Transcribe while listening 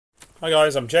Hi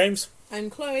guys, I'm James. I'm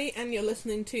Chloe, and you're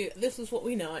listening to This Is What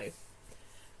We Know.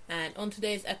 And on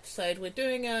today's episode, we're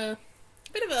doing a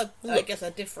bit of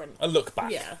a different... A look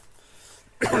back. Yeah.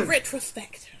 A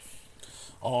retrospective.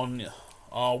 On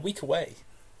our week away.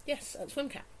 Yes, at swim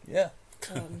camp. Yeah.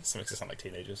 This makes it sound like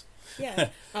teenagers. Yeah.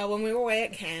 When we were away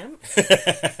at camp.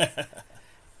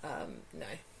 No.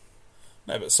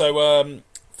 No, but so,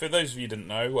 for those of you who didn't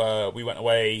know, we went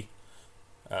away,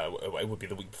 it would be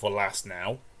the week before last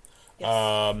now,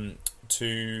 Yes.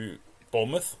 to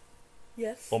Bournemouth.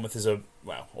 Yes. Bournemouth is it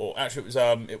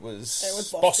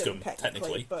was Boscombe,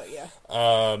 technically. But yeah.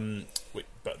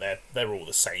 But they're all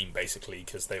the same, basically,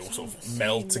 because they all sort of the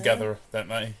meld same, together, don't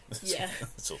they? Yeah.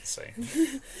 It's all the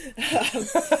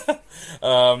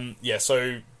same. Yeah,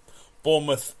 so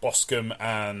Bournemouth, Boscombe,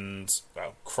 and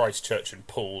Christchurch and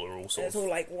Poole are all sort It's of... all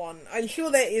like one. I'm sure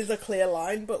there is a clear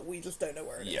line, but we just don't know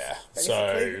where it is. Yeah,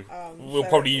 basically. so we'll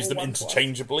probably use them all one to us.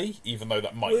 interchangeably, even though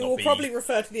that might We not will be... probably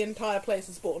refer to the entire place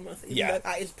as Bournemouth, even Yeah. though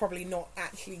that is probably not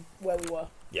actually where we were.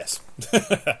 Yes. So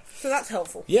that's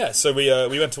helpful. Yeah, so we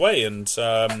went away, and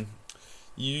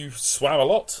you swam a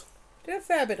lot. Did a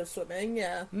fair bit of swimming,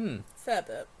 yeah. Fair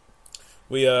bit.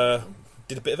 We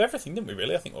did a bit of everything, didn't we,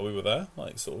 really? I think while we were there.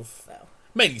 Like, sort of... Well,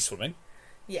 Mainly swimming.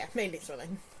 yeah, mainly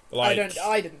swimming. Like,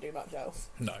 I didn't do much else.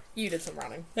 No. You did some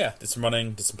running. Yeah, did some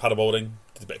running, did some paddleboarding,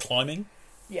 did a bit of climbing.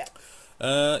 Yeah.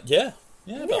 Yeah.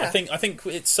 But I think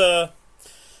it's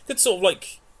good sort of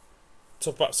like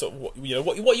talk about sort of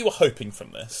what you were hoping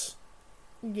from this,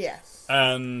 Yes.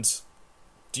 and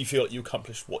do you feel like you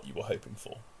accomplished what you were hoping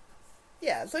for?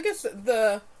 Yeah, so I guess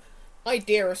the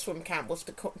idea of swim camp was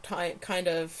to kind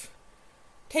of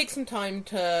take some time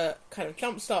to kind of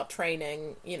jumpstart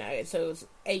training, so it was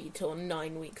 8 or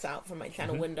 9 weeks out from my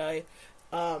channel window,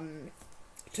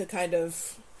 to kind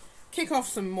of kick off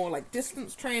some more like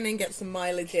distance training, get some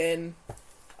mileage in,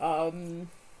 and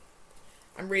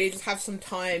really just have some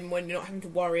time when you're not having to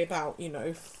worry about,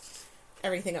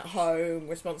 everything at home,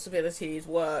 responsibilities,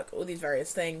 work, all these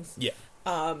various things. Yeah.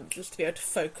 Just to be able to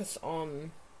focus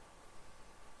on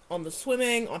the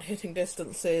swimming, on hitting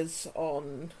distances,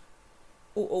 on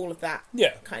all of that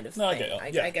kind of thing. I get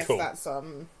that. Yeah, I guess cool. that's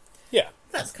Yeah.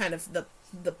 that's kind of the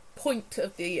point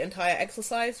of the entire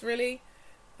exercise, really.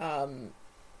 And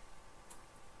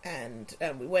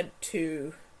we went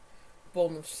to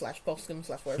Bournemouth / Boscombe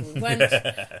 / wherever we went,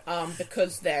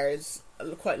 because there is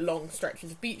quite long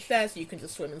stretches of beach there, so you can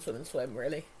just swim and swim and swim,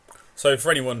 really. So for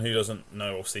anyone who doesn't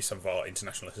know, obviously some of our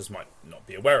international listeners might not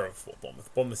be aware of what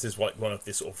Bournemouth is like one of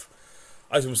the sort of,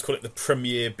 I almost call it the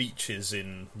premier beaches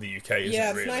in the UK, isn't Yeah, it,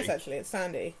 it's really? nice, actually. It's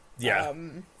sandy. Yeah,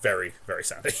 very, very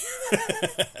sandy.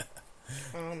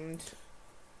 And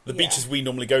The beaches we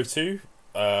normally go to,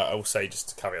 I will say, just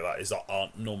to caveat that, is that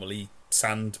aren't normally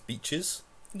sand beaches.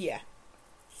 yeah.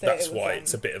 So That's it was, why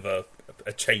it's a bit of a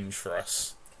change for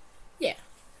us. Yeah.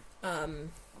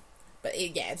 But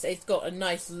it's got a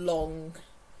nice long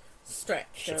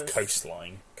stretch Of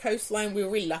coastline. Coastline. We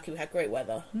were really lucky. We had great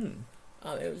weather.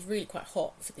 It was really quite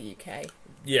hot for the UK.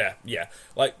 Yeah.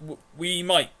 Like, we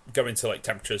might go into, like,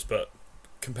 temperatures, but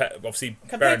bear Compared in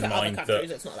to other mind countries,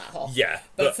 that... it's not that hot. Yeah.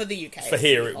 But for the UK, For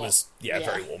here, really it hot. was,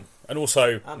 very warm. And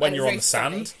also, when and you're on very the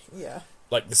sand, sunny. Yeah.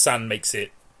 like, the sand makes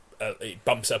it... it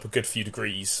bumps it up a good few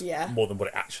degrees more than what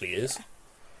it actually is. Yeah.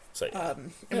 So,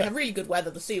 And we had really good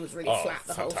weather. The sea was really flat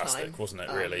the whole time. Fantastic, wasn't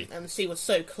it, really? And the sea was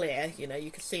so clear,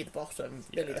 you could see the bottom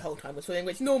really the whole time we're swimming,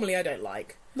 which normally I don't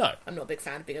like. No. I'm not a big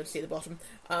fan of being able to see the bottom.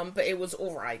 But it was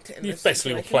alright. You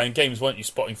basically were playing games, weren't you?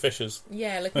 Spotting fishes.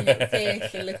 Yeah, looking at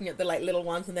fish and looking at the little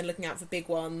ones and then looking out for big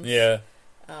ones. Yeah.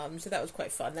 So that was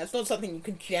quite fun. That's not something you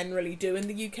can generally do in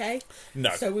the UK.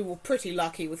 No. So we were pretty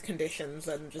lucky with conditions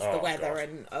and just the weather God.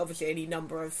 and obviously any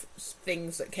number of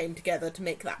things that came together to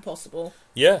make that possible.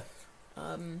 Yeah.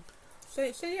 So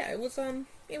yeah, it was fun.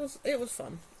 It was good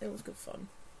fun.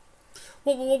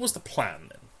 What was the plan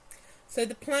then? So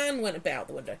the plan went about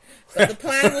the window. So the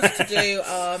plan was to do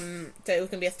so it was going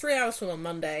to be a 3-hour swim on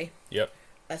Monday. Yep.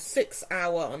 A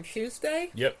 6-hour on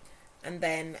Tuesday. Yep. And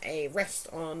then a rest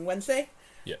on Wednesday.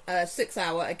 Yep. A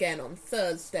 6-hour again on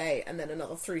Thursday, and then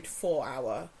another 3 to 4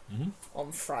 hour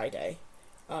on Friday.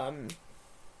 And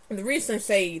the reason I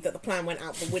say that the plan went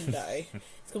out the window is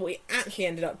because what we actually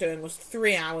ended up doing was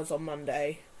 3 hours on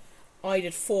Monday. I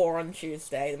did 4 on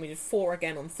Tuesday, then we did 4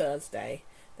 again on Thursday,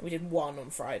 then we did 1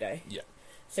 on Friday. Yeah.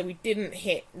 So we didn't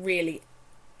hit really,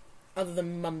 other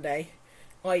than Monday,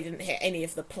 I didn't hit any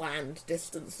of the planned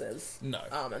distances. No.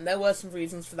 And there were some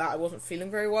reasons for that. I wasn't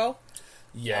feeling very well.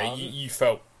 Yeah, you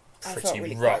felt I pretty felt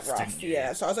really rough, quite rough, didn't you?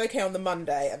 yeah. So I was okay on the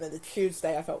Monday, and then the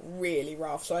Tuesday I felt really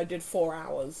rough, so I did 4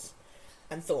 hours.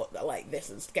 and thought that, like, this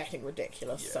is getting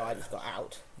ridiculous, so I just got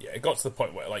out. Yeah, it got to the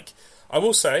point where, like, I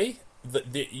will say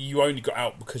that you only got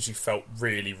out because you felt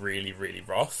really, really, really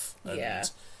rough,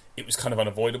 and it was kind of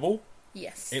unavoidable.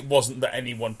 Yes. It wasn't that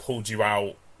anyone pulled you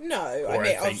out. No, or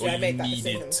anything, obviously or I made you that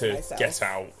decision needed for to myself. get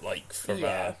out, like, from From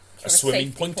a swimming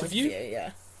safety point of view,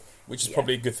 yeah. which is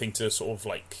probably a good thing to sort of,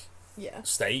 like, Yeah.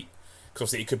 state. Because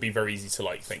obviously it could be very easy to,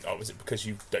 like, think, oh, is it because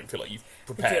you don't feel like you've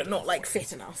prepared? You're not, like,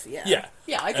 fit enough, yeah. Yeah.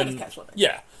 Yeah, I could have kept swimming.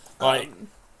 Yeah. Like,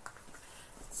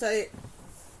 so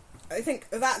I think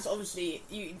that's obviously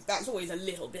that's always a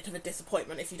little bit of a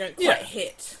disappointment if you don't quite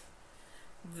hit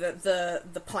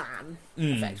the plan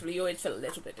effectively. You always feel a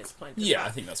little bit disappointed. Yeah, I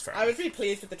think that's fair. I was really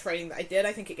pleased with the training that I did.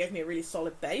 I think it gave me a really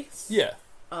solid base. Yeah.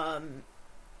 I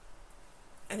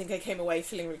think I came away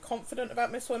feeling really confident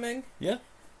about my swimming. Yeah.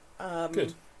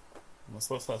 Good.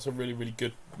 That's a really, really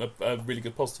good, really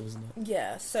good positive, isn't it?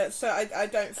 Yeah. So I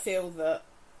don't feel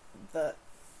that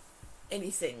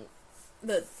anything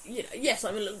that, you know, yes,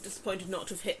 I'm a little disappointed not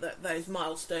to have hit those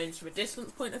milestones from a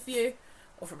distance point of view,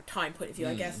 or from a time point of view,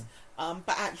 I guess.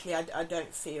 But actually, I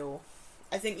don't feel.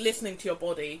 I think listening to your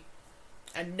body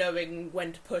and knowing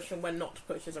when to push and when not to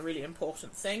push is a really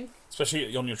important thing.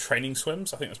 Especially on your training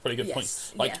swims, I think that's a pretty good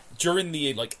point. Like, yeah. during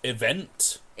the, like,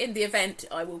 event... In the event,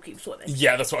 I will keep swimming.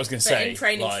 Yeah, that's what I was going to say. In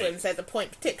training like... swims, there's a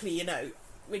point, particularly, you know,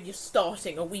 when you're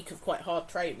starting a week of quite hard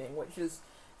training, which is,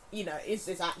 you know, is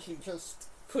this actually just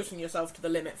pushing yourself to the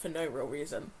limit for no real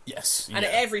reason? Yes. And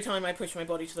every time I push my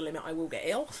body to the limit, I will get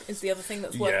ill, is the other thing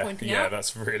that's worth pointing out. Yeah,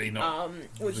 that's really not...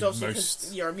 which is also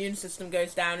because your immune system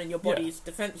goes down and your body's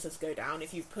defences go down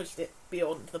if you've pushed it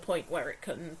beyond the point where it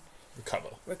can...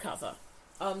 Recover.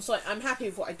 So I'm happy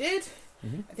with what I did.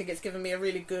 I think it's given me a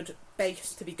really good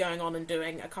base to be going on and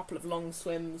doing a couple of long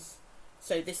swims.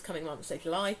 So this coming month, so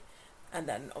July, and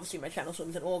then obviously my channel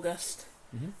swims in August.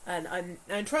 And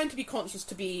I'm trying to be conscious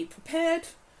to be prepared,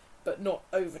 but not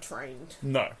overtrained.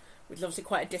 No. Which is obviously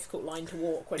quite a difficult line to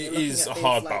walk when you're It looking is at a these,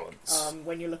 hard like, balance.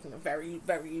 when you're looking at very,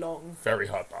 very long. Very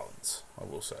hard balance, I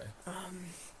will say.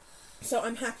 So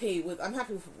I'm happy with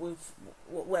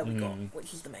where we got,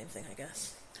 which is the main thing, I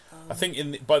guess. I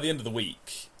think by the end of the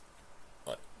week,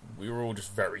 like, we were all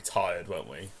just very tired, weren't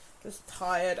we? Just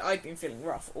tired. I'd been feeling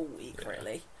rough all week,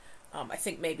 really. I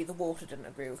think maybe the water didn't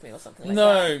agree with me or something like that.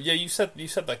 No, yeah, you said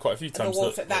that quite a few times. The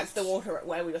water, that's the water at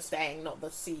where we were staying, not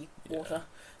the sea water.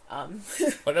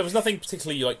 Like, there was nothing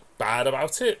particularly, like, bad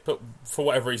about it, but for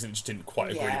whatever reason it just didn't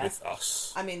quite agree with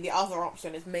us. I mean, the other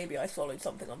option is maybe I swallowed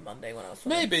something on Monday when I was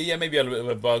swimming. Maybe a little bit of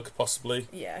a bug, possibly.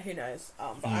 Yeah, who knows?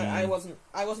 But I wasn't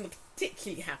a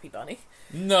particularly happy bunny.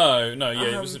 No,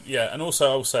 it was, and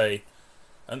also I'll say,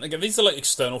 and again, these are like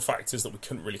external factors that we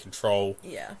couldn't really control.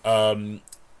 Yeah.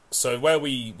 So where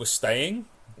we were staying,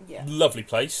 lovely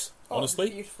place. Honestly,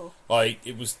 beautiful. Like,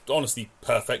 it was honestly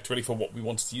perfect, really, for what we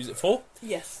wanted to use it for.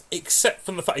 Yes. Except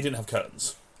from the fact it didn't have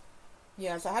curtains.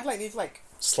 Yeah, so I had like these like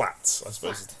slats, I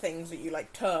suppose. Slat things that you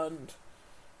like turned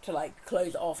to like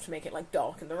close it off to make it like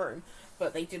dark in the room,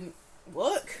 but they didn't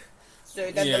work.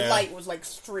 So then the light was like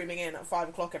streaming in at 5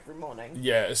 o'clock every morning.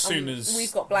 Yeah, as soon as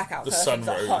we've got blackout the curtains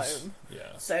sun at rose. home.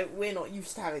 Yeah. So we're not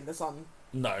used to having the sun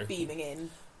beaming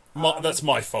in. That's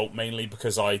my fault mainly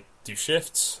because I do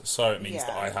shifts, so it means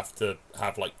that I have to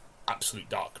have like absolute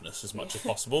darkness as much as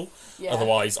possible.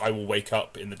 Otherwise, I will wake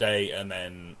up in the day and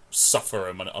then suffer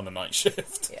on the night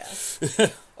shift. Yeah.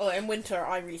 Well, in winter,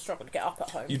 I really struggle to get up at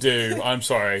home. You do. I'm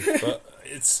sorry, but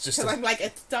it's just because I'm like,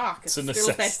 it's dark. It's a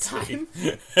still bedtime,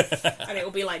 and it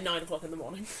will be like 9 o'clock in the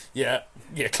morning. Yeah.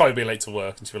 Chloe will be late to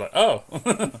work, and she'll be like, "Oh,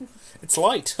 it's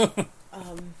light."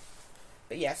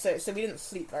 But yeah, so we didn't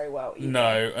sleep very well either.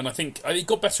 No, and I think it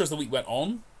got better as the week went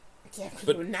on. Yeah, because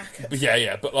we were knackered.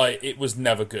 But but like, it was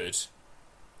never good.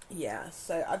 Yeah,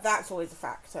 so that's always a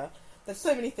factor. There's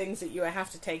so many things that you have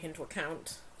to take into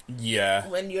account. Yeah.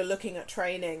 When you're looking at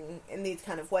training in these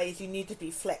kind of ways, you need to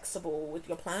be flexible with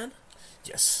your plan.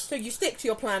 Yes. So you stick to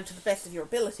your plan to the best of your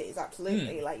abilities,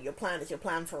 absolutely. Like, your plan is your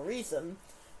plan for a reason.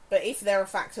 But if there are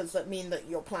factors that mean that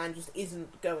your plan just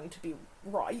isn't going to be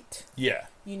right,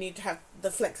 you need to have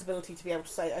the flexibility to be able to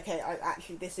say, okay,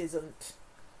 this isn't,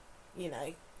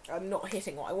 I'm not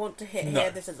hitting what I want to hit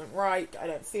here, this isn't right, I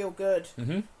don't feel good,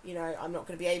 I'm not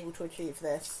going to be able to achieve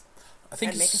this. I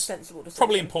think make a sensible decision.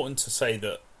 Probably important to say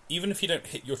that even if you don't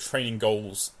hit your training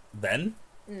goals then,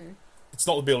 it's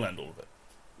not the be all and end all of it.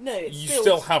 No, you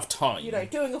still have time.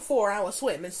 Doing a 4-hour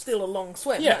swim is still a long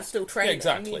swim. Yeah. That's still training. Yeah,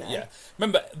 exactly. Yeah.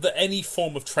 Remember that any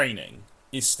form of training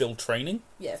is still training.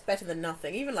 Yeah, it's better than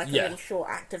nothing. Even like a little short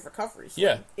active recovery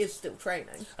swim is still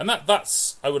training. And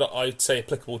that's I'd say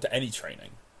applicable to any training.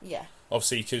 Yeah.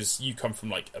 Obviously, because you come from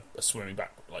like a swimming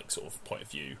like sort of point of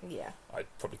view. Yeah. I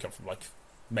probably come from like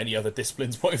many other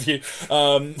disciplines' point of view.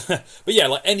 But yeah,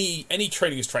 like any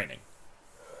training is training,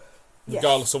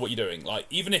 regardless of what you're doing. Like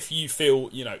even if you feel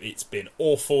it's been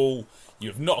awful, you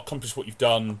have not accomplished what you've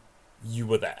done, you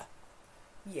were there.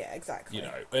 Yeah, exactly.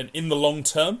 And in the long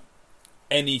term,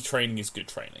 any training is good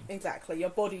training. Exactly. Your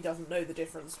body doesn't know the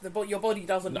difference. Your body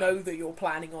doesn't know that you're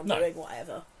planning on doing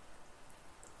whatever.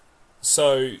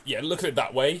 So, yeah, look at it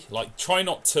that way. Like, try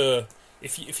not to...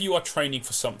 If you are training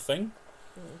for something,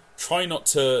 try not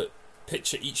to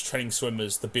picture each training swim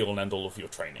as the be-all and end-all of your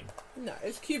training. No,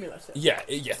 it's cumulative. Yeah.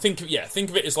 Think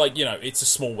of it as like, it's a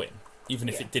small win, even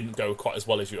if it didn't go quite as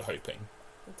well as you were hoping.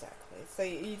 Exactly. So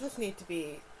you just need to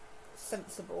be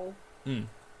sensible.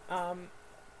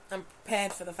 I'm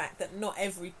prepared for the fact that not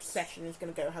every session is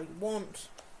going to go how you want.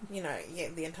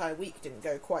 The entire week didn't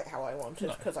go quite how I wanted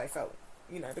because I felt,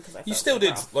 you still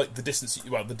did like the distance.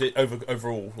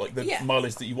 Overall, like the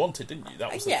mileage that you wanted, didn't you?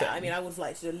 That was the thing. I mean, I would have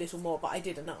liked to do a little more, but I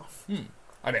did enough.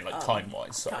 I mean, like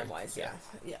time-wise. Time-wise, yeah,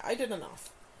 I did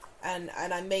enough, and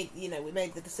I made we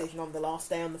made the decision on the last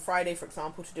day, on the Friday, for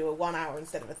example, to do a 1 hour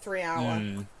instead of a 3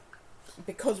 hour.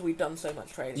 Because we've done so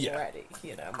much training already,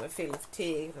 and we're feeling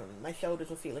fatigued, and my shoulders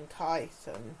were feeling tight,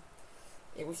 and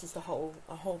it was just a whole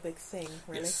big thing,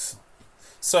 really. Yes.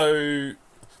 So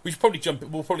we should probably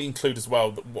we'll probably include as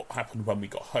well that what happened when we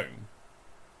got home.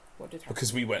 What did happen?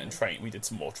 Because we went and trained, we did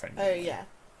some more training. Oh yeah.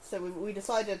 So we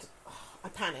decided. I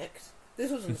panicked.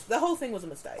 This was the whole thing was a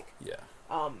mistake. Yeah.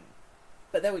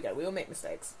 But there we go. We all make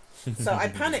mistakes. So I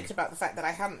panicked about the fact that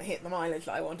I hadn't hit the mileage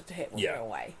that I wanted to hit when we were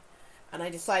away. And I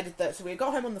decided that, so we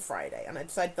got home on the Friday, and I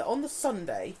decided that on the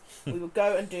Sunday, we would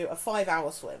go and do a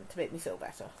 5-hour swim to make me feel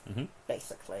better,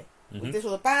 basically. This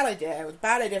was a bad idea. It was a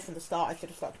bad idea from the start. I should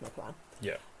have stuck to my plan.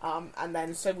 Yeah. And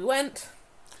then, so we went.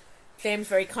 James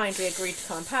very kindly agreed to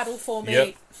come and paddle for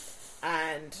me,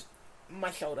 and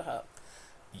my shoulder hurt.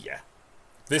 Yeah.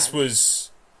 This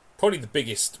was probably the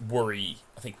biggest worry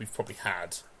I think we've probably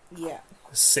had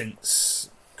since...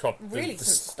 since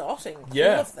starting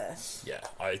all of this. Yeah,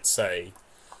 I'd say.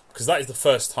 Because that is the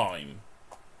first time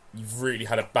you've really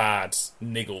had a bad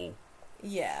niggle.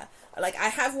 Yeah. Like, I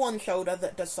have one shoulder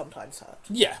that does sometimes hurt.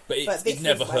 Yeah, but it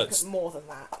never hurts. More than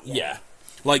that. Yeah.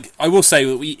 Like, I will say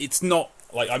that it's not...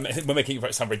 Like, we're making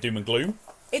it sound very doom and gloom.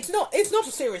 It's not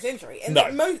a serious injury. And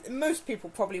most people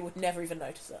probably would never even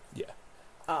notice it. Yeah.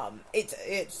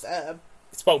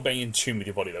 It's about being in tune with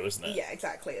your body, though, isn't it? Yeah,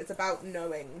 exactly. It's about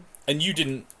knowing. And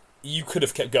you could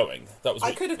have kept going.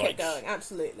 I could have kept going,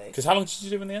 absolutely. Because how long did you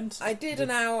do in the end? I did an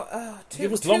hour, two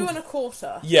long. and a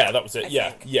quarter. Yeah, that was it.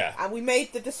 I think. And we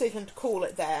made the decision to call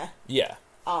it there. Yeah.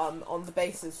 On the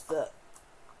basis that,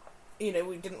 we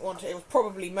didn't want to. It was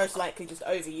probably most likely just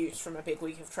overuse from a big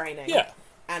week of training. Yeah.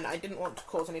 And I didn't want to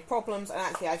cause any problems. And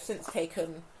actually, I've since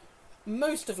taken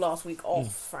most of last week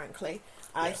off, frankly.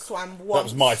 I swam once. That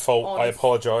was my fault. I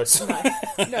apologise.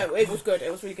 No, it was good.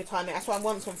 It was really good timing. I swam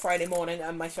once on Friday morning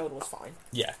and my shoulder was fine.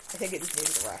 Yeah. I think it just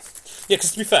needed a rest. Yeah,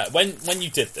 because to be fair, when you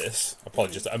did this,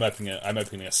 apologies, I'm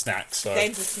opening a snack. So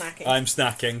James is snacking. I'm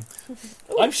snacking.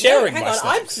 Ooh, I'm sharing my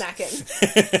snacks. I'm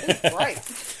snacking. Right.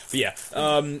 But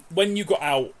yeah, when you got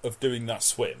out of doing that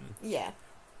swim,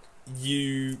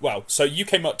 so you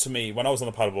came up to me when I was on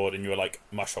the paddleboard and you were like,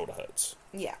 my shoulder hurts.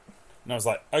 Yeah. And I was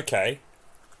like, okay,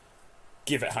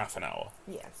 give it half an hour.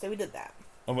 Yeah, so we did that.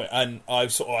 And I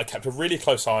kept a really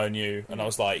close eye on you, and I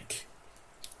was like,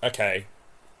 okay,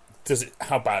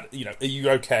 how bad, are you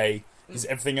okay? Is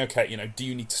everything okay? Do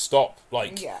you need to stop?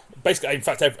 Like, basically, in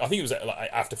fact, I think it was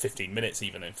after 15 minutes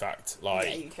even, in fact.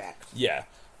 Like, you checked. Yeah.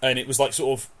 And it was like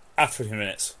sort of after 15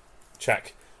 minutes,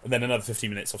 check. And then another 15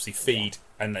 minutes, obviously, feed,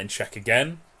 and then check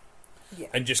again. Yeah.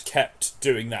 And just kept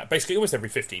doing that. Basically, almost every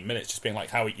 15 minutes, just being like,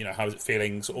 how is it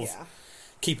feeling? Sort of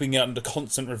keeping it under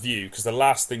constant review, because the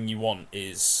last thing you want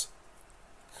is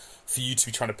for you to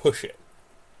be trying to push it.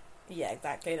 Yeah,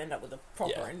 exactly, and end up with a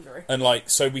proper injury. And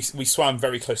so we swam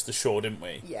very close to shore, didn't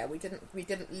we? Yeah, we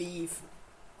didn't leave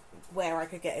where I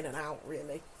could get in and out,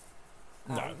 really.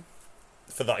 No,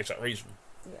 for that exact reason.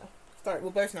 Yeah. Sorry,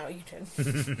 we're both now eating.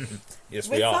 Yes,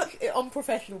 we are. We're such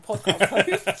unprofessional podcast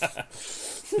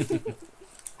hosts.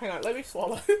 Hang on, let me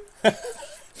swallow. I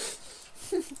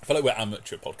feel like we're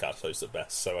amateur podcast hosts at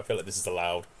best, so I feel like this is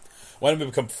allowed. When we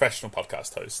become professional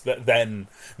podcast hosts, then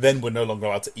we're no longer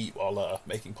allowed to eat while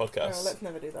making podcasts. No, let's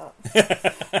never do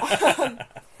that.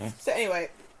 So anyway,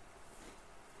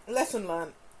 lesson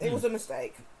learned. It was a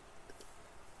mistake.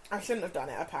 I shouldn't have done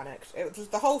it. I panicked. It was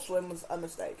just, the whole swim was a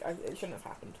mistake. It shouldn't have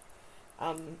happened.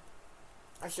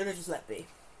 I should have just let be.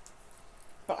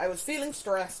 but I was feeling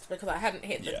stressed because I hadn't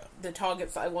hit the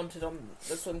targets that I wanted on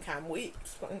the swim camp week,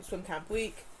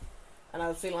 and I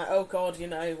was feeling like, oh god, you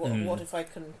know, what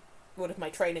if my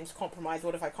training's compromised?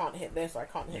 What if I can't hit this or I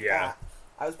can't hit that?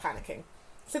 I was panicking.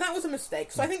 So that was a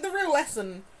mistake. So I think the real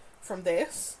lesson from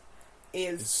this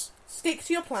is stick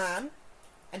to your plan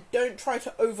and don't try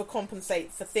to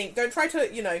overcompensate for things. Don't try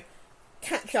to, you know,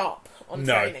 catch up on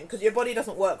training, because your body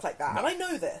doesn't work like that. And I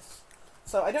know this.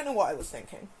 So I don't know what I was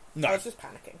thinking. No. I was just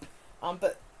panicking.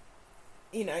 But,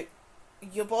 you know,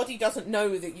 your body doesn't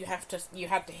know that you had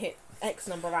to hit X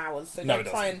number of hours. So don't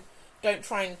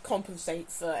try and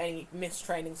compensate for any missed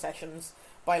training sessions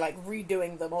by like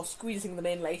redoing them or squeezing them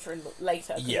in later.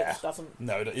 It just doesn't.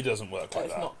 No, it doesn't work like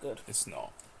that. It's not good. It's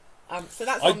not. So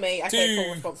that's on me. I take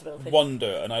full responsibility.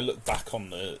 Wonder, and I look back on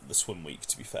the swim week,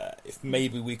 to be fair, if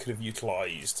maybe we could have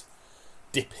utilised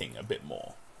dipping a bit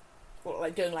more. What,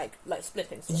 like doing like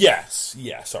splitting swims? Yes.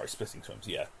 Yeah, sorry, splitting swims,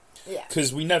 yeah. Yeah.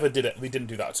 Because we never did it. We didn't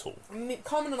do that at all.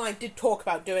 Carmen and I did talk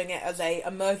about doing it as a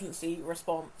emergency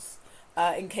response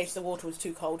in case the water was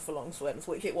too cold for long swims,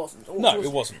 which it wasn't.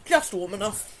 It wasn't. Just warm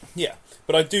enough. Yeah.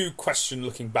 But I do question,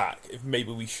 looking back, if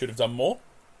maybe we should have done more.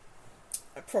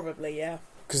 Probably, yeah.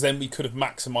 Because then we could have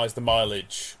maximised the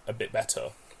mileage a bit better.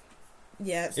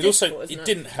 Yeah, it's it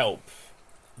didn't help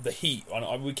the heat.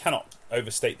 We cannot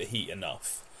overstate the heat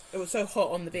enough. It was so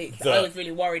hot on the beach that I was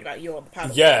really worried about you on the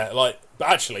paddleboard. Yeah, but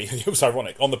actually, it was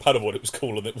ironic. On the paddleboard, it was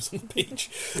cooler than it was on the beach.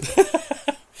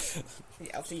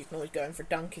 Yeah, obviously you can always go in for a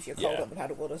dunk if you're cold on the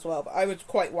paddleboard as well. But I was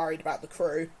quite worried about the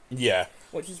crew. Yeah.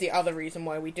 Which is the other reason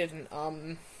why we didn't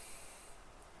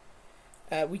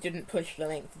push the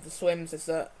length of the swims, is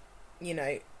that, you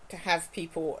know, to have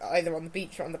people either on the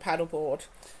beach or on the paddleboard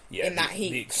in that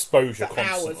heat, the exposure for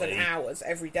constantly, hours and hours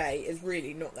every day, is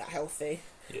really not that healthy.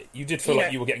 Yeah, you did feel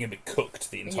like you were getting a bit cooked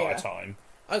the entire time.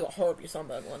 I got horribly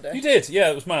sunburned one day. You did,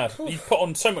 yeah, it was mad. You put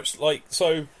on so much,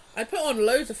 I put on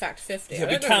loads of Factor 50. Yeah,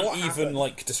 we can't even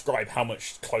describe how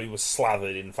much Chloe was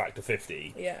slathered in Factor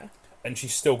 50. Yeah. And she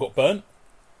still got burnt.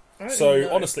 So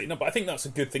honestly, but I think that's a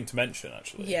good thing to mention,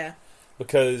 actually. Yeah.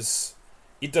 Because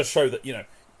it does show that, you know,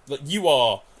 like you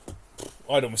are,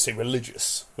 I'd almost say,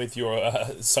 religious with your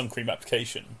sun cream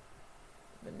application.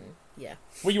 Yeah.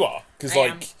 Well, you are, because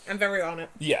I'm very on it.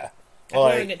 Yeah. I'm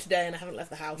wearing it today, and I haven't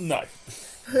left the house. No,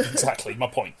 exactly. My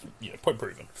point. Point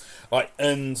proven.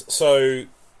 And so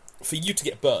for you to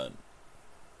get burnt,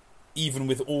 even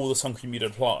with all the sun cream you'd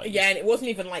applied, and it wasn't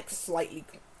even slightly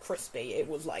crispy. It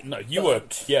was no, you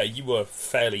burnt. you were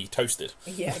fairly toasted.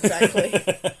 Yeah, exactly.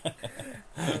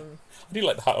 I do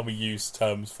like how we use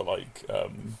terms for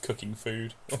cooking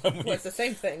food. Well, it's the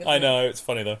same thing. I know, it's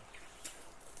funny though.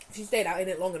 If you stayed out in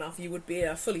it long enough, you would be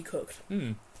fully cooked.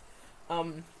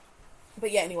 But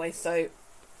yeah, anyway, so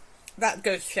that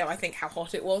goes to show, I think, how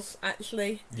hot it was,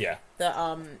 actually. Yeah. That,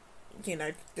 you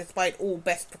know, despite all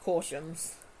best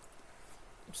precautions,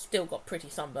 still got pretty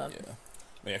sunburned.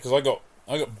 Yeah, because I got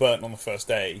burnt on the first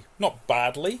day. Not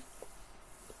badly,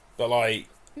 but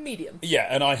medium. Yeah,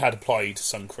 and I had applied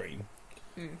sun cream.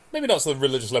 Maybe not to the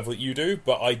religious level that you do,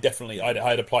 but I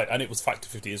had applied, and it was Factor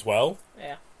 50 as well.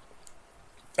 Yeah.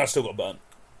 I still got burnt.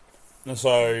 And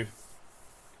so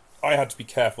I had to be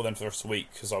careful then for the rest of the week,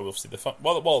 because I obviously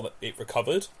while it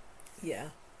recovered.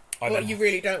 Yeah. What you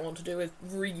really don't want to do is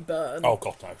re-burn. Oh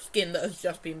god, no. Skin that has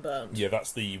just been burnt. Yeah,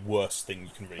 that's the worst thing you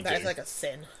can really do. That is like a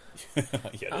sin.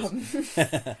 Yeah, it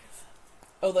is.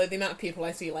 Although the amount of people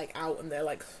I see out and they're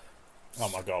oh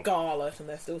my god, scarlet and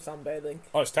they're still sunbathing.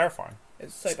 Oh, it's terrifying.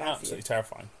 It's so bad for you. Absolutely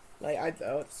terrifying.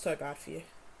 It's so bad for you.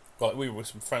 We were with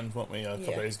some friends, weren't we, a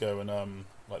couple of days ago, and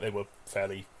they were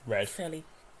fairly red, fairly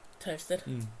toasted. I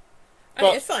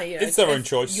mean, it's fine. It's their own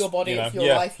choice. Your body, it's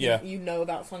your life. You know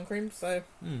about sun cream, so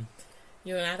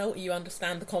you're an adult. You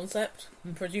understand the concept.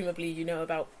 Presumably, you know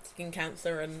about skin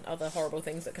cancer and other horrible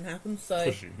things that can happen. So,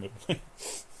 presumably,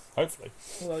 hopefully.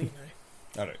 Well, you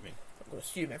know. I don't mean. I would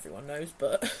assume everyone knows,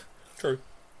 but true.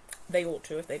 They ought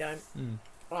to if they don't.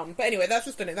 But anyway, that's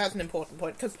an important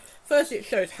point, because first it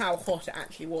shows how hot it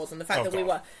actually was, and the fact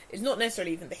that it's not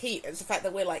necessarily even the heat, it's the fact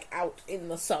that we're out in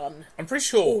the sun. I'm pretty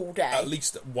sure all day. At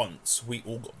least once we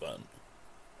all got burnt.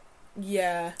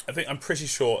 Yeah. I'm pretty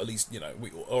sure at least,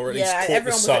 we or at least caught everyone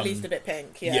the was sun. at least a bit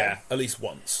pink, Yeah, at least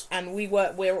once. And we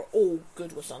were all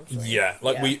good with sunscreen.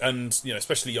 Yeah,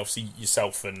 especially obviously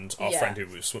yourself and our friend who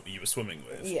you were swimming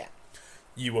with. Yeah.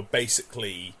 You were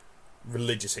basically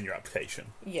religious in your application.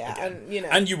 Yeah, again.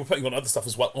 And you were putting on other stuff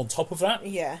as well on top of that.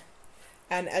 Yeah.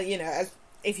 And as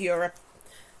if you're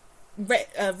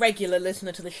a regular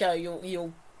listener to the show,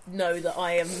 you'll know that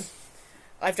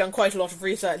I've done quite a lot of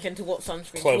research into what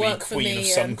sunscreens work for me. Queen of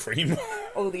sun cream.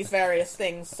 All these various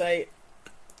things. So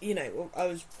I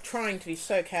was trying to be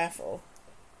so careful.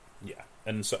 Yeah,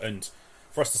 and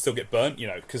for us to still get burnt,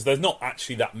 because there's not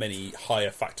actually that many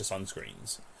higher factor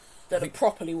sunscreens that are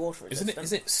properly water resistant.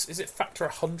 Is it factor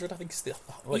 100? I think it's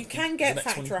you can get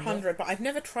factor 100, but I've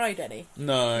never tried any.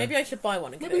 No. Maybe I should buy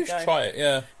one and Maybe we should try it.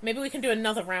 Yeah. Maybe we can do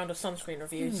another round of sunscreen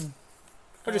reviews.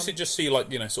 I just see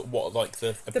sort of what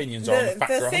the opinions are on the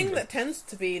factor 100. The thing that tends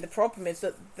to be the problem is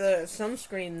that the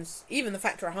sunscreens, even the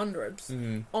factor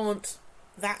 100s, aren't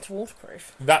that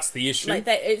waterproof. That's the issue.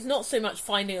 It's not so much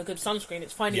finding a good sunscreen;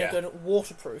 it's finding a good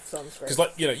waterproof sunscreen.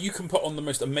 Because, you can put on the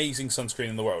most amazing sunscreen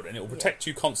in the world, and it will protect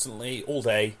you constantly all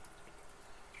day.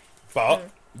 But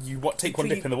you take one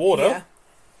dip in the water,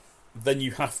 then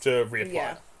you have to reapply.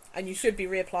 Yeah, and you should be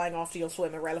reapplying after your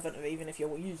swim, irrelevant of even if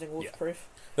you're using waterproof.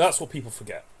 Yeah. That's what people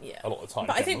forget. A lot of the time.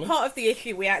 But I think part of the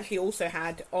issue we actually also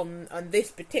had on this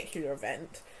particular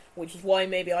event, which is why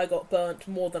maybe I got burnt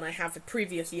more than I have in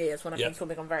previous years when I've been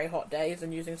swimming on very hot days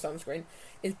and using sunscreen,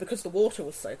 is because the water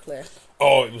was so clear.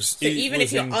 Oh, it was. So even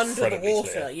if you're under the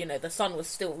water, clear. The sun was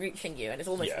still reaching you, and it's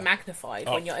almost magnified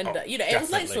when you're under. It definitely.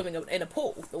 was like swimming in a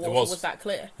pool. The water was that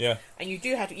clear. Yeah. And you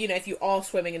do have to, if you are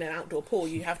swimming in an outdoor pool,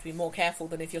 you have to be more careful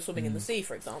than if you're swimming in the sea,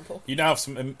 for example. You now have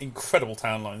some incredible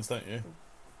tan lines, don't you?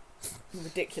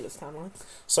 Ridiculous tan lines.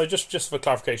 So just for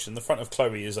clarification, the front of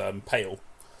Chloe is pale.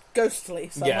 Ghostly,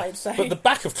 some might say. But the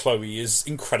back of Chloe is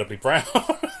incredibly brown.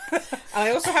 And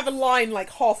I also have a line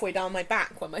halfway down my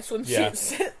back where my swimsuit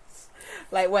sits.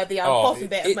 Where the bottom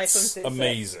bit of my swimsuit sits. It's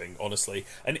amazing, honestly.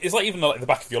 And it's even the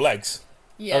back of your legs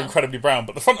are incredibly brown,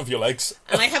 but the front of your legs...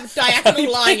 And I have a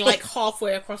diagonal line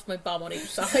halfway across my bum on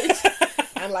each side.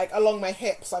 And along my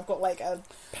hips I've got a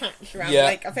patch around,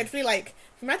 effectively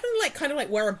imagine kind of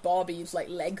where a Barbie's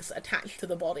legs attached to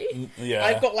the body. Yeah.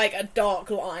 I've got a dark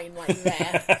line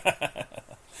there.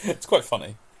 It's quite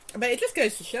funny. But it just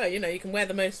goes to show, you can wear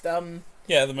the most the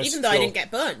most even though I didn't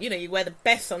get burnt, you wear the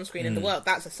best sunscreen in the world,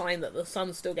 that's a sign that the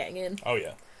sun's still getting in. Oh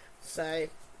yeah. So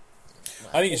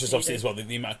I think it's just obviously as well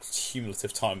the amount of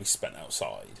cumulative time we spent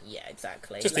outside. Yeah,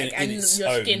 exactly. Just in and its your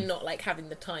own... skin not having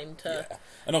the time to... Yeah.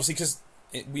 And obviously because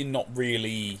we don't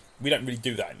really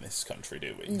do that in this country,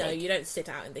 do we? No, you don't sit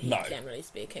out in the heat, generally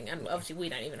speaking. And obviously we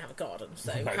don't even have a garden,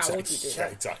 so how would we do that? Yeah,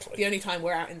 exactly. The only time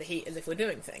we're out in the heat is if we're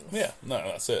doing things. Yeah, no,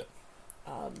 that's it.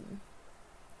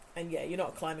 And you're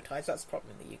not acclimatised. That's the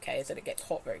problem in the UK, is that it gets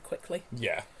hot very quickly.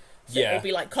 Yeah. So it'll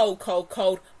be cold, cold,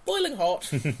 cold, boiling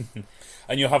hot.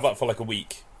 And you'll have that for a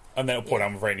week. And then it'll pour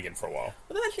down with rain again for a while.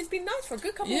 Well, actually, it's been nice for a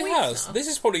good couple of weeks now. This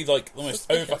is probably the most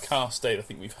overcast day I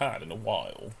think we've had in a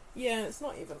while. Yeah, it's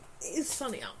not even... It's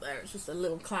sunny out there. It's just a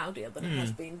little cloudier than it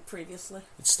has been previously.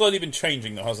 It's slowly been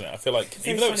changing though, hasn't it? I feel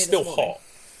even though it's still hot,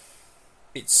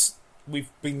 we've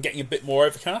been getting a bit more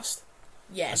overcast.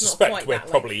 Yeah, I suspect we're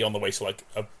probably on the way to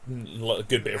a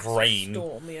good bit of rain.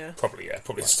 Storm, yeah. Probably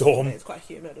a storm. It's quite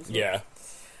humid, isn't it?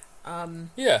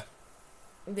 Yeah.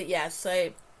 But yeah,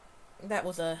 so that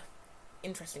was a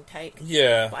interesting take.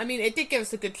 Yeah. But, I mean, it did give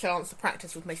us a good chance to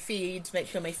practice with my feeds, make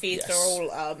sure my feeds are all,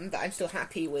 that I'm still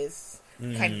happy with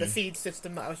kind of the feed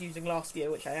system that I was using last year,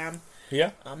 which I am.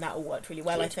 Yeah. That all worked really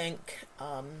well, good. I think.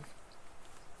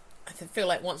 I feel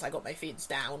like once I got my feeds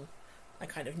down, I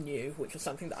kind of knew, which was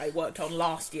something that I worked on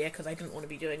last year because I didn't want to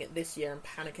be doing it this year and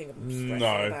panicking and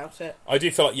stressing about it. I do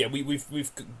feel like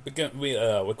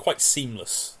we're quite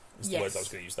seamless. Is the word I was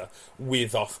going to use there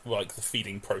with our the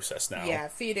feeding process now. Yeah,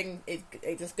 feeding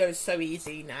it just goes so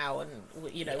easy now, and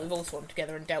we've all swum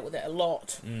together and dealt with it a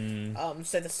lot.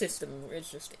 So the system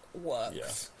just works.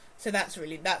 Yeah. So that's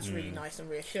really nice and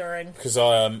reassuring. Because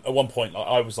at one point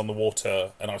I was on the water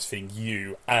and I was feeding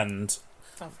you and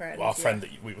our friend that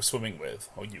we were swimming with,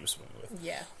 or you were swimming with.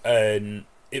 Yeah. And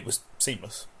it was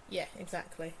seamless. Yeah,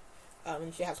 exactly.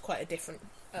 And she has quite a different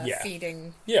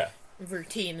feeding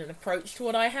routine and approach to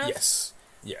what I have. Yes.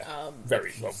 Yeah.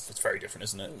 It's very different,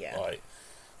 isn't it? Yeah. Like,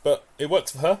 but it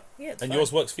works for her. Yeah, and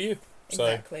yours works for you. So,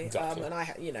 exactly. And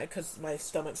I, because my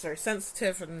stomach's very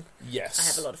sensitive and I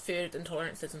have a lot of food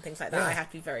intolerances and things like that, I have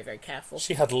to be very, very careful.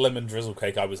 She had lemon drizzle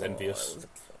cake. I was envious.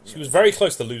 She was very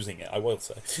close to losing it, I will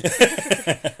say.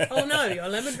 Oh no, your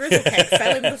lemon drizzle cake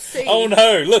fell in the sea. Oh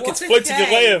no, look, it's floating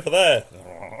away over there.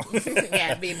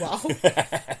 Yeah, meanwhile.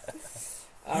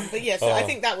 But yeah, so I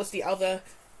think that was the other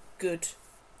good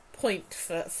point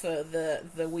for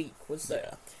the week, was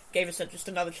that gave us just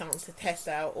another chance to test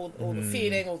out all the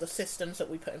feeding, all the systems that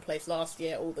we put in place last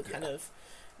year, all the kind of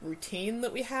routine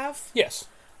that we have. Yes.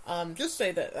 Just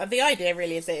so that the idea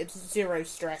really is that it's zero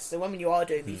stress. So when you are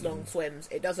doing these long swims,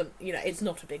 it doesn't, it's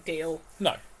not a big deal.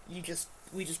 No. We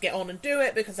just get on and do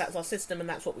it because that's our system and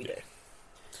that's what we do.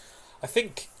 I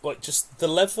think like just the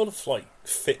level of like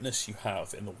fitness you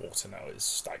have in the water now is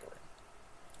staggering.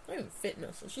 Not even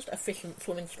fitness; it's just efficient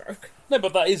swimming stroke. No,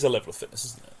 but that is a level of fitness,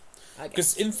 isn't it? I guess.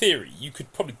 Because in theory, you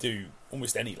could probably do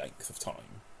almost any length of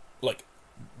time, like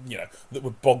that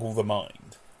would boggle the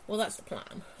mind. Well, that's the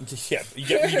plan. Yeah, you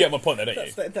get my point there, don't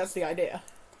you? That's the idea.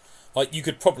 Like, you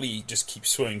could probably just keep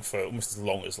swimming for almost as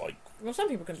long as, like... Well, some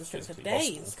people can just swim for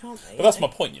days, possible. can't they? But that's my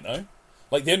point,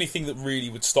 Like, the only thing that really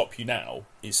would stop you now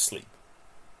is sleep.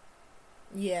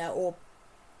 Yeah, or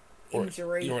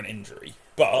injury. Or an injury.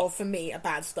 But... Or, for me, a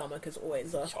bad stomach is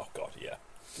always a... Oh, God, yeah.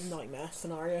 Nightmare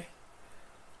scenario.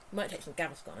 Might take some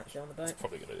Gaviscon, actually, on the boat. That's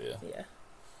probably a good idea. Yeah.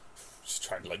 Just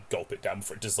trying to, like, gulp it down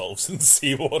before it dissolves in the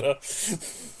seawater.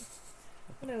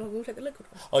 No, we'll take the liquid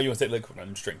one. Oh, you want to take the liquid one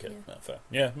and just drink it? Yeah. No, fair.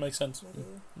 Yeah, makes sense.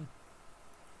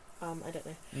 I don't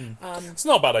know. It's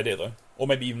not a bad idea, though. Or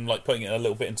maybe even, like, putting it a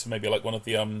little bit into maybe, like, one of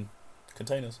the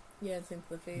containers. Yeah, into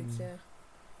the feeds,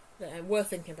 yeah.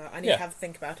 Worth thinking about. I need to have a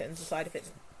think about it and decide if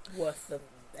it's worth the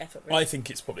effort. Really. I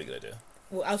think it's probably a good idea.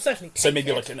 Well, I'll certainly take it. So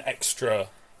maybe, like, an extra...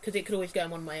 Because it could always go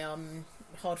in one of my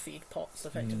hard feed pots,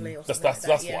 effectively, or something that's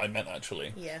like that. what I meant,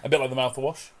 actually. Yeah. A bit like the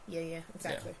mouthwash. Yeah,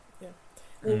 exactly. Yeah.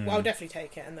 Well, I'll definitely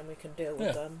take it, and then we can deal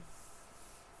with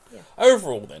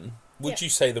Overall, then, would you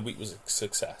say the week was a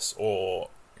success or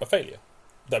a failure?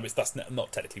 Though that's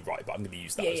not technically right, but I'm going to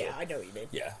use that as I know what you mean.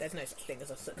 Yeah. There's no such thing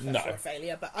as a success or a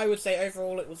failure, but I would say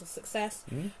overall it was a success.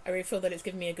 Mm-hmm. I really feel that it's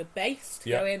given me a good base to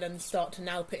go in and start to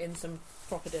now put in some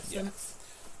proper distance.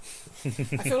 Yeah.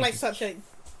 I feel like such a...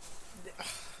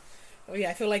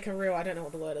 I feel like a real... I don't know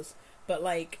what the word is, but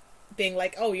like... being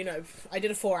like, I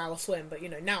did a 4-hour swim, but,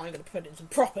 now I'm going to put in some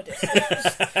proper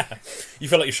distance. You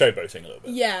feel like you're showboating a little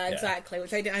bit. Yeah, exactly,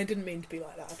 which I didn't mean to be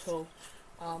like that at all.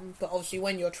 But obviously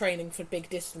when you're training for big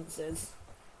distances,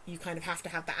 you kind of have to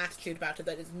have that attitude about it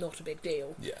that it's not a big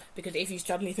deal. Yeah. Because if you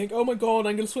suddenly think, oh my god,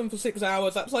 I'm going to swim for 6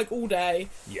 hours, that's like all day,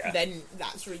 then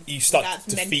that's really... You start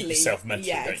to defeat yourself mentally,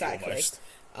 yeah, exactly.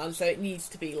 Almost. So it needs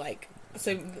to be like...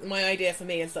 So my idea for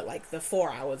me is that, like, the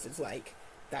 4 hours is like...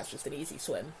 That's just an easy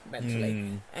swim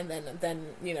mentally, and then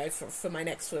for my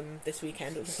next swim this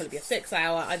weekend, it will probably be a 6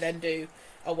 hour. I then do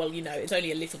it's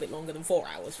only a little bit longer than 4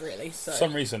 hours, really. So for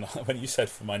some reason, when you said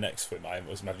for my next swim, I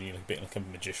was imagining you being like a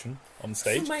magician on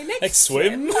stage. For my next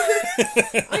swim,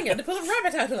 I'm going to pull a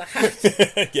rabbit out of the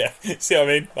hat. Yeah, see what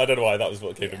I mean? I don't know why that was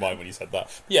what came to mind when you said that.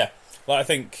 But yeah, like, I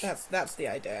think that's the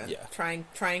idea. Yeah, try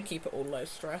and keep it all low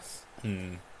stress.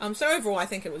 So overall, I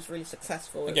think it was really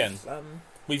successful. Again.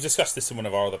 We've discussed this in one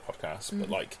of our other podcasts, but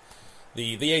like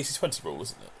the 80-20 rule,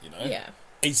 isn't it? Yeah.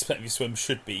 80% of your swim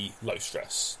should be low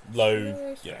stress,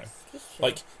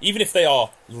 like even if they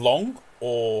are long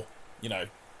or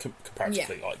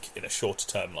comparatively like in a shorter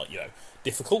term, like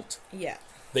difficult. Yeah.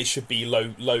 They should be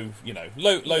low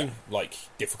like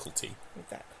difficulty.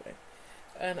 Exactly.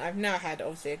 And I've now had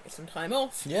obviously some time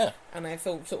off. Yeah. And I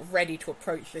feel sort of ready to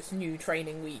approach this new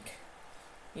training week.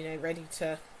 Ready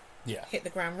to. Hit the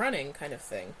ground running kind of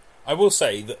thing. I will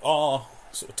say that our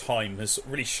sort of time has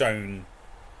really shown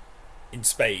in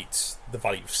spades the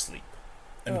value of sleep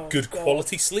and good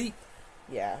quality sleep.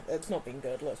 Yeah, it's not been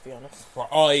good, let's be honest.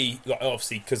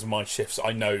 Obviously because of my shifts,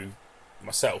 I know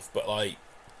myself, but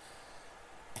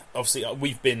obviously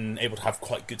we've been able to have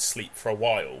quite good sleep for a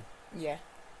while. Yeah.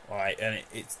 Right, and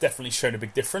it's definitely shown a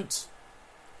big difference.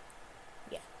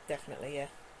 Yeah, definitely, yeah.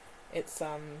 It's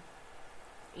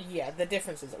the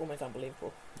difference is almost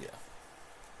unbelievable. Yeah.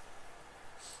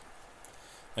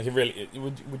 Like, it really...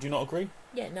 Would you not agree?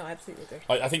 Yeah, no, I absolutely agree.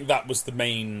 I think that was the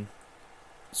main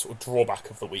sort of drawback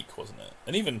of the week, wasn't it?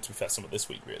 And even, to be fair, some of this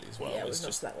week, really, as well. Yeah, we've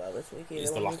not slept well this week either.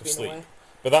 It's the lack of sleep. Away.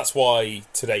 But that's why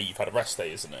today you've had a rest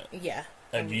day, isn't it? Yeah.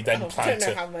 And you then plan to... I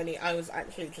don't know how many... I was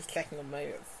actually just checking on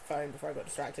my phone before I got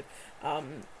distracted.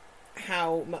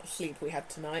 How much sleep we had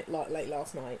tonight, late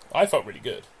last night. I felt really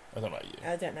good. I don't know about you.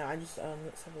 I don't know. I just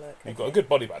let's have a look. You've got a good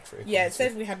body battery. Yeah, it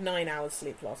says we had 9 hours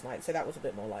sleep last night, so that was a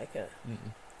bit more like it.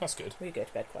 That's good. We go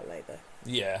to bed quite late though.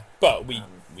 Yeah, but we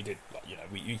did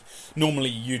we normally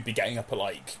you'd be getting up at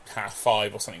like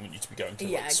 5:30 or something when you'd be going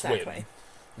to swim.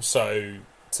 So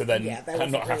to then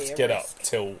not have to get up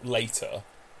till later.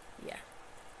 Yeah,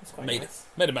 it's quite nice.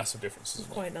 Made a massive difference. It's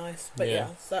quite nice, but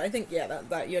so I think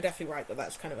that you're definitely right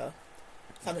that's kind of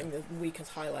something the week has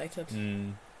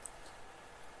highlighted.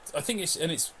 I think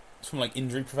it's from like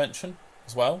injury prevention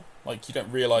as well. Like you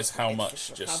don't realise how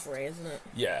much recovery, isn't it?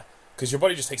 Yeah, because your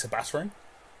body just takes a battering.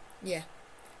 Yeah,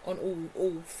 on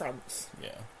all fronts.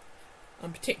 Yeah,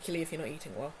 and particularly if you're not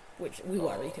eating well, which we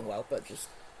were eating well, but just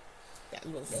a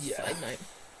little side note.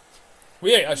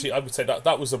 We ate actually. I would say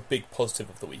that was a big positive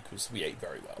of the week was we ate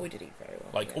very well. We did eat very well.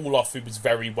 Like all our food was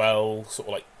very well, sort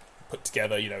of like put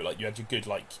together. You know, like you had your good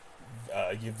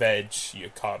your veg, your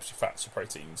carbs, your fats, your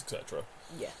proteins, etc.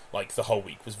 Yeah. Like the whole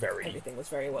week was everything was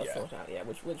very well thought out. Yeah,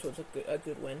 which was a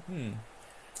good win.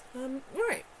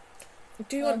 Right.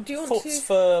 Do you want thoughts to...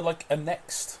 for like a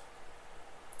next?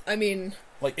 I mean,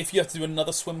 like if you have to do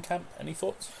another swim camp, any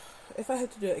thoughts? If I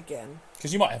had to do it again,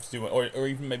 because you might have to do it, or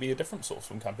even maybe a different sort of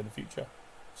swim camp in the future.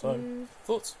 So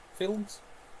thoughts, feelings,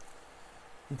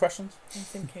 impressions. I'm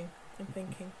thinking.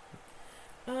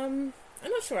 I'm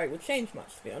not sure I would change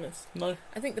much, to be honest. No.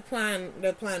 I think the plan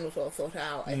was well thought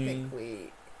out. I think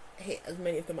we hit as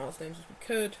many of the milestones as we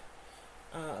could.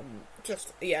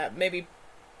 Maybe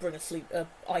bring a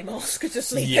eye mask to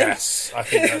sleep. Yes, I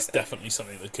think that's definitely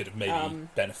something that could have maybe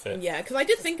benefit. Yeah, because I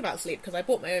did think about sleep because I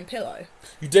bought my own pillow.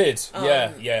 You did,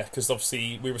 yeah. Because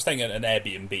obviously we were staying at an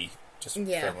Airbnb, just for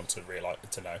everyone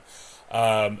to know,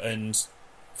 and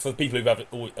for the people who've ever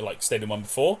stayed in one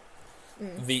before,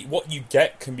 what you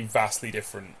get can be vastly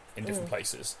different in different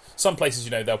places. Some places,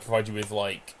 they'll provide you with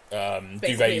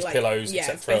duvets, pillows,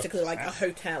 etc. It's basically like a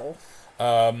hotel.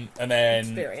 And then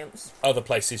experience. Other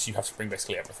places you have to bring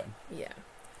basically everything. Yeah,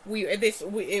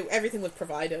 everything was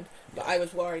provided, but I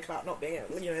was worried about not being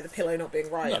able, the pillow not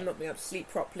being right and not being able to sleep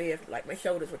properly if my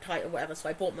shoulders were tight or whatever. So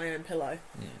I bought my own pillow.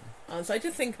 So I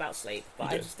did think about sleep,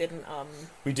 but I just didn't.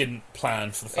 We didn't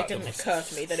plan for the fact it didn't occur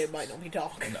to me that it might not be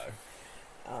dark.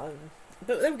 No.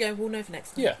 But there we go. We'll know for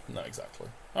next time. Yeah. No. Exactly.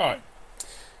 All right.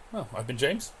 Well, I've been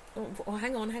James. Oh,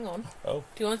 hang on. Oh.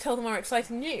 Do you want to tell them our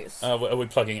exciting news? Are we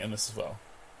plugging it in this as well?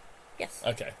 Yes.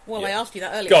 Okay. Well, I asked you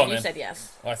that earlier, Go on, and you then. said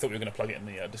yes. I thought we were going to plug it in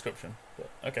the description. But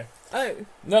okay. Oh.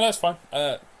 No, it's fine.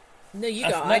 No, you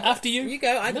go. After you. You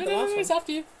go. I did the last one. It's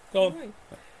after you. Go on.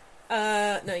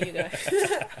 No, you go.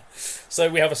 So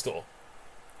we have a store.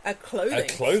 A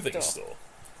clothing store.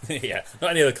 Yeah,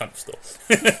 not any other kind of store.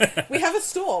 We have a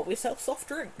store. We sell soft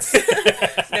drinks.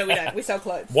 No, we don't. We sell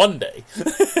clothes. One day.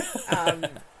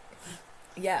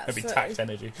 Yeah. Maybe tax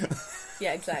energy.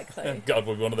 Yeah, exactly. God,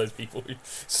 we'll be one of those people who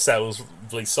sells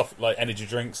really soft, energy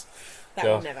drinks. That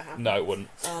would never happen. No, it wouldn't.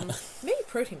 Maybe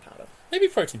protein powder.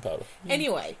 Yeah.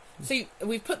 Anyway, so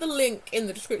we've put the link in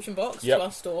the description box to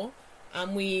our store,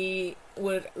 and we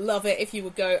would love it if you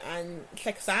would go and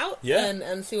check us out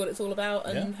and see what it's all about,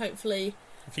 and hopefully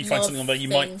if you find something that you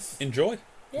might enjoy.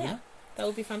 Yeah, that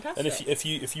would be fantastic. And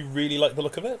if you really like the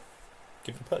look of it,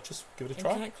 give it a purchase, give it a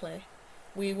try. Exactly.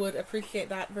 We would appreciate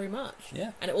that very much.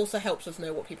 Yeah. And it also helps us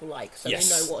know what people like, so we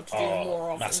know what to do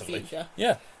more of massively. in the future.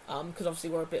 Yeah. Because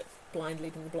obviously we're a bit blind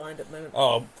leading the blind at the moment.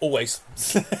 Oh, always.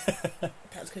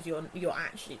 That's because you're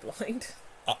actually blind.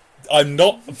 I'm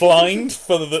not blind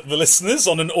for the listeners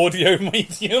on an audio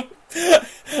medium.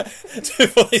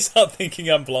 Before they start thinking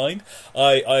I'm blind,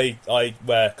 I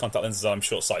wear contact lenses. I'm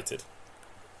short-sighted.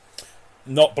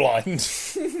 Not blind.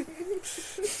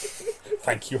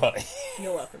 Thank you, honey.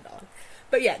 You're welcome, darling.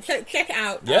 But yeah, check it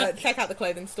out. Yeah. Check out the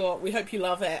clothing store. We hope you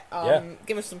love it.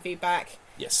 Give us some feedback.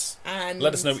 Yes. And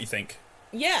let us know what you think.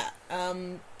 Yeah.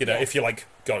 If you're like,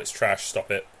 God, it's trash,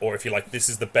 stop it. Or if you're like, this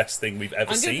is the best thing we've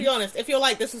ever seen. I'm going to be honest. If you're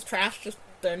like, this is trash, just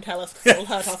don't tell us because it'll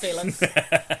hurt our feelings.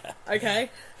 Okay?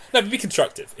 No, but be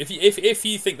constructive. If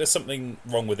you think there's something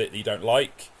wrong with it that you don't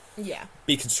like,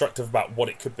 be constructive about what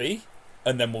it could be,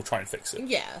 and then we'll try and fix it.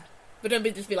 Yeah. But don't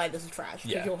just be like, this is trash,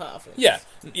 because you'll hurt our feelings.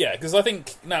 Yeah, because I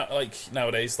think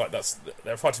nowadays,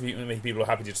 there are far too many people who are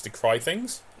happy just to decry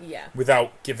things. Yeah.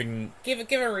 Without giving give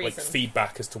a reason,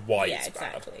 feedback as to why it's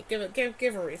exactly. bad.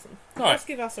 Give a reason. Right. Just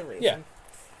give us a reason. Yeah.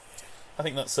 I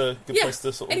think that's a good place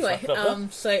to sort of wrap it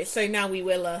up. So now we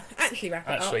will actually wrap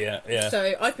it up. Yeah.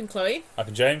 So I've been Chloe. I've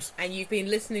been James. And you've been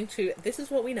listening to This Is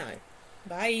What We Know.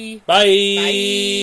 Bye. Bye.